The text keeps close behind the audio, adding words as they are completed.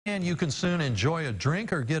And you can soon enjoy a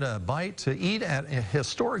drink or get a bite to eat at a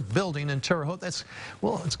historic building in Terre Haute.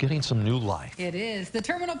 It's getting some new life. It is. The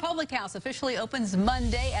Terminal Public House officially opens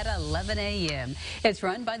Monday at 11 a.m. It's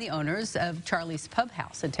run by the owners of Charlie's Pub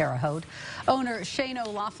House in Terre Haute. Owner Shane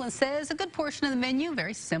O'Laughlin says a good portion of the menu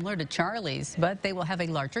very similar to Charlie's, but they will have a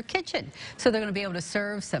larger kitchen. So they're going to be able to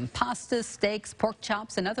serve some pastas, steaks, pork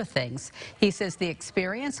chops, and other things. He says the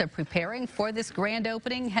experience of preparing for this grand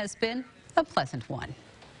opening has been a pleasant one.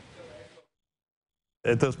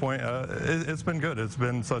 At this point, it's been good. It's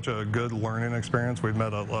been such a good learning experience. We've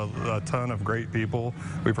met a ton of great people.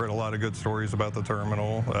 We've heard a lot of good stories about the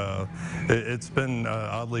terminal. It's been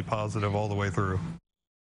oddly positive all the way through.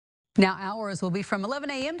 Now, hours will be from 11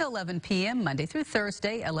 a.m. to 11 p.m. Monday through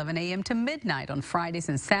Thursday, 11 a.m. to midnight on Fridays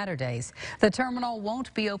and Saturdays. The terminal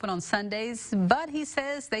won't be open on Sundays, but he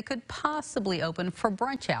says they could possibly open for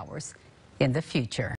brunch hours in the future.